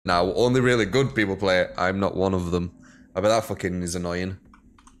Now, only really good people play it. I'm not one of them. I bet that fucking is annoying.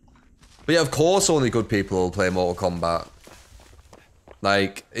 But yeah, of course only good people will play Mortal Kombat.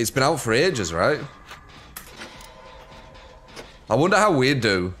 Like, it's been out for ages, right? I wonder how we'd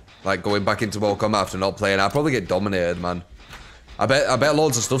do, like, going back into Mortal Kombat after not playing. I'd probably get dominated, man. I bet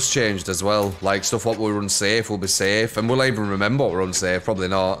loads of stuff's changed as well. Like, stuff what were unsafe will be safe. And will I even remember what were unsafe? Probably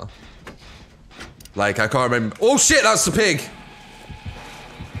not. Like, I can't remember. Oh shit, that's the pig!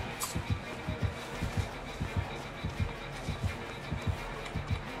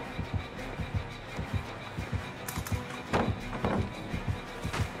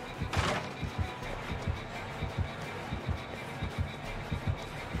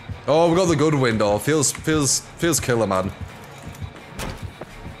 Oh, we got the good window. Feels killer, man.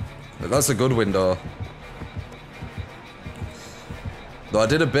 That's a good window. Though I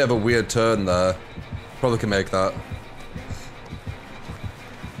did a bit of a weird turn there. Probably can make that.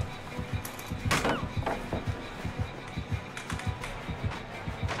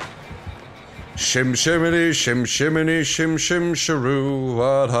 Shim shimmy, shim shimmy, shim shim sharoo,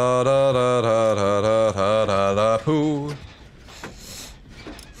 da da da da da da da da da poo.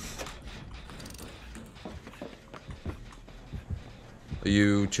 Are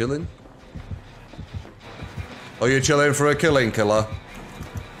you chilling? Are you chilling for a killing killer?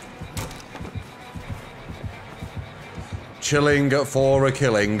 Chilling for a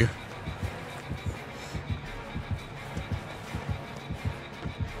killing.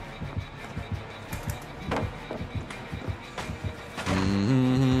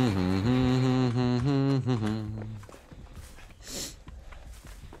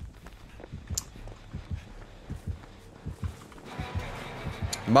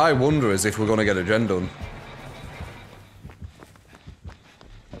 My wonder is if we're gonna get a gen done.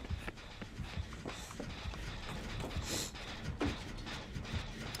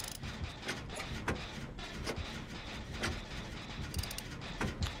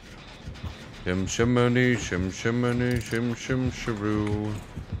 Shim shimmy, shim shimmy, shim shim sharoo.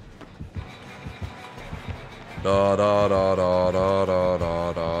 Da da da da da da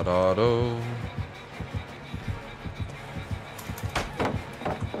da da da do.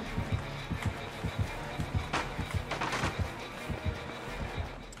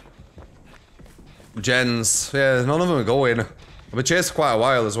 Gens, yeah, none of them are going. I've been chased for quite a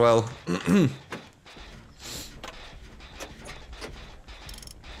while as well.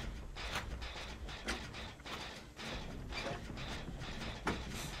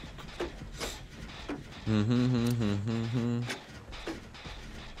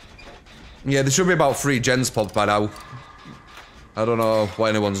 Yeah, there should be about 3 gens popped by now. I don't know what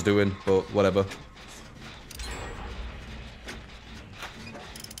anyone's doing, but whatever.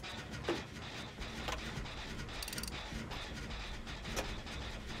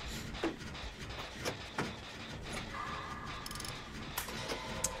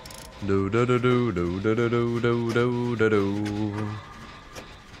 Do do do do do do do do do do do.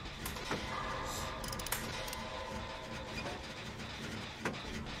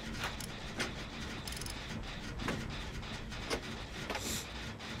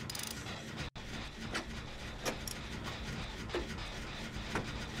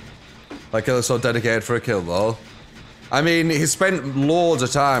 Like, killer's so dedicated for a kill, though. I mean, he spent loads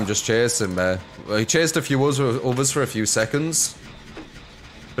of time just chasing me. He chased a few others for a few seconds.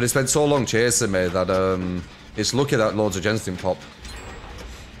 But he spent so long chasing me that, it's lucky that loads of gens didn't pop.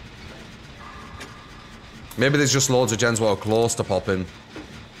 Maybe there's just loads of gens that are close to popping.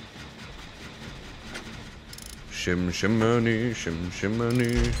 Shim shimmy, shim shimmy,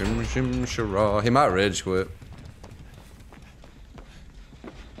 shim shim shara. He might rage quit.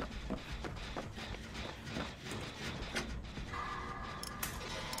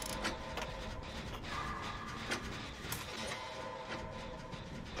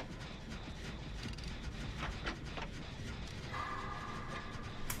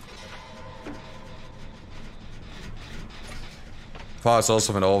 I saw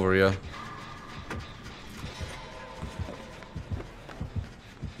something over here.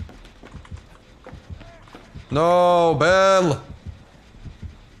 No, Bell!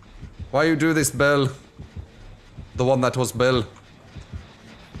 Why you do this, Bell? The one that was Bell.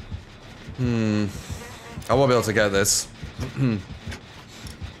 I won't be able to get this.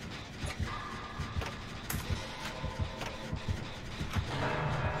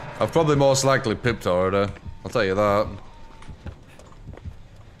 I've probably most likely pipped already. I'll tell you that.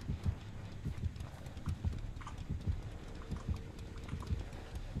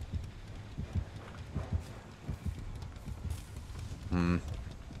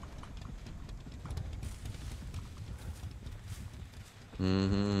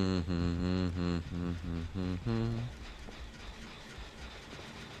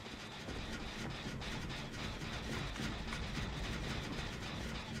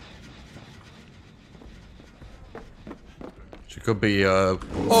 She could be, oh,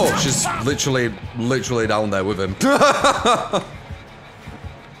 she's literally down there with him.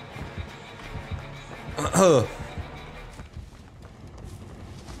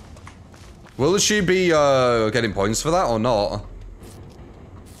 Will she be, getting points for that or not?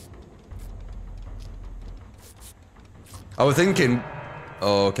 I was thinking,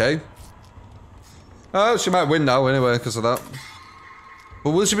 oh, okay. Oh, she might win now anyway because of that.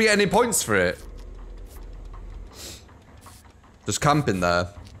 But will she be getting any points for it? Just camping there.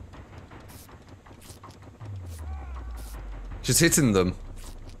 She's hitting them.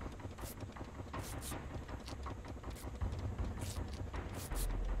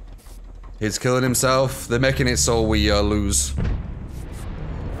 He's killing himself. They're making it so we lose.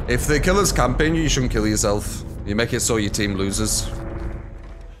 If the killer's camping, you shouldn't kill yourself. You make it so your team loses.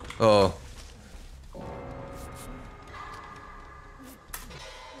 Oh.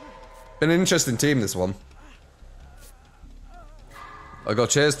 Been an interesting team, this one. I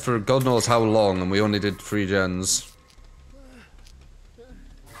got chased for God knows how long, and we only did 3 gens.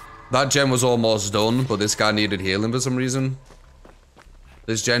 That gen was almost done, but this guy needed healing for some reason.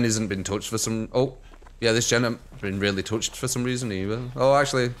 This gen hasn't been touched for some... Oh, yeah, this gen hasn't been really touched for some reason either. Oh,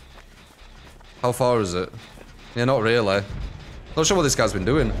 actually, how far is it? Yeah, not really. Not sure what this guy's been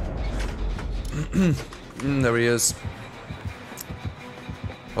doing. There he is.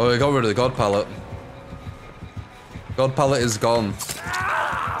 Oh, we got rid of the God pallet. God pallet is gone.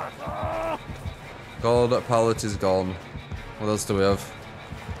 God pallet is gone. What else do we have?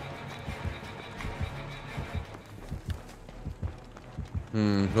 We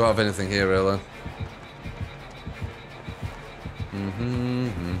don't have anything here really.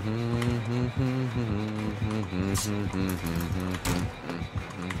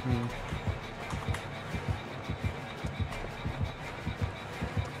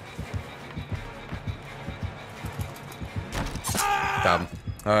 Damn.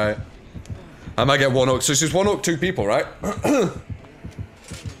 Alright. I might get 1-up. So she's 1-up 2 people, right?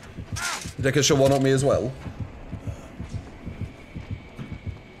 They can show 1-up me as well.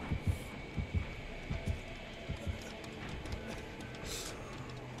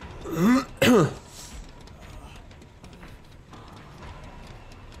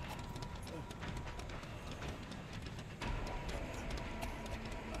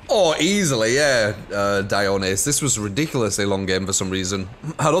 Oh, easily, yeah, Dionys. This was a ridiculously long game for some reason.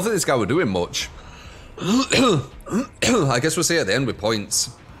 I don't think this guy was doing much. I guess we'll see at the end with points.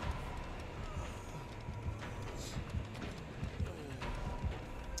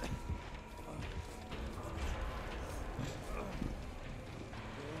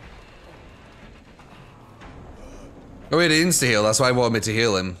 Oh, he had insta-heal, that's why I wanted me to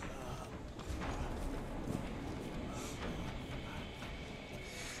heal him.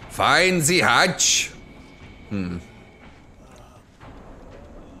 Find the hatch.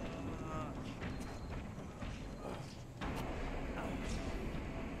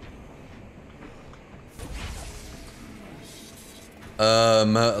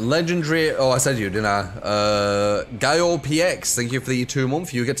 Legendary. Oh, I said you, didn't I? Gaio PX, thank you for the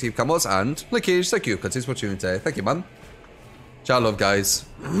 2-month. You get to keep camos and Lickish, thank you. Continue opportunity. Thank you, man. Ciao, love, guys.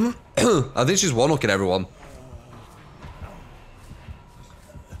 I think she's 1-looking everyone.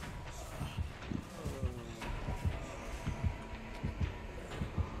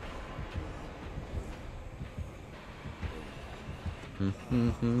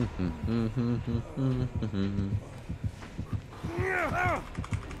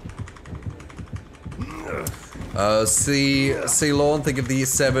 Lawn, think of the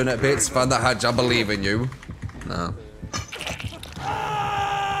 7 bits. Find that hatch, I believe in you. No.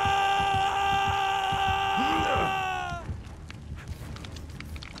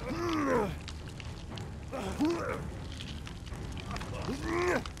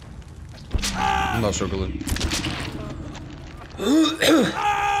 I'm not struggling.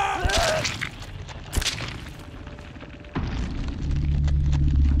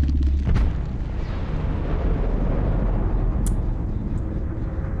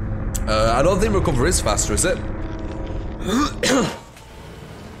 I don't think recover is faster, is it?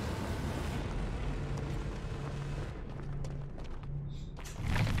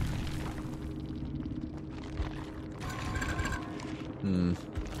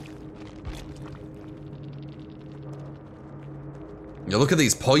 Yeah, look at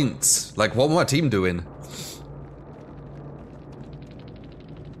these points. Like, what was my team doing?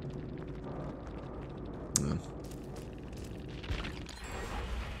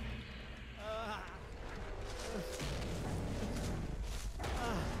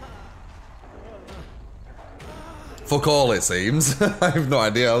 Fuck all, it seems. I have no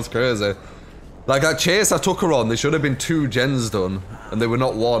idea, that was crazy. Like that chase I took her on, there should have been 2 gens done, and they were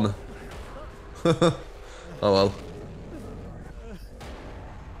not 1. Oh well.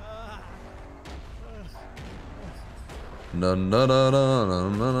 Na na na na na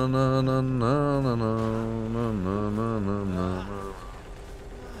na na na na na na na.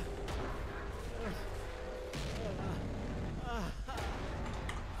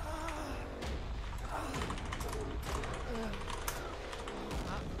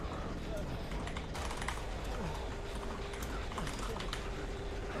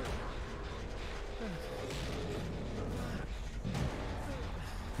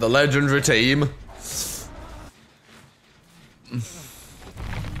 The legendary team.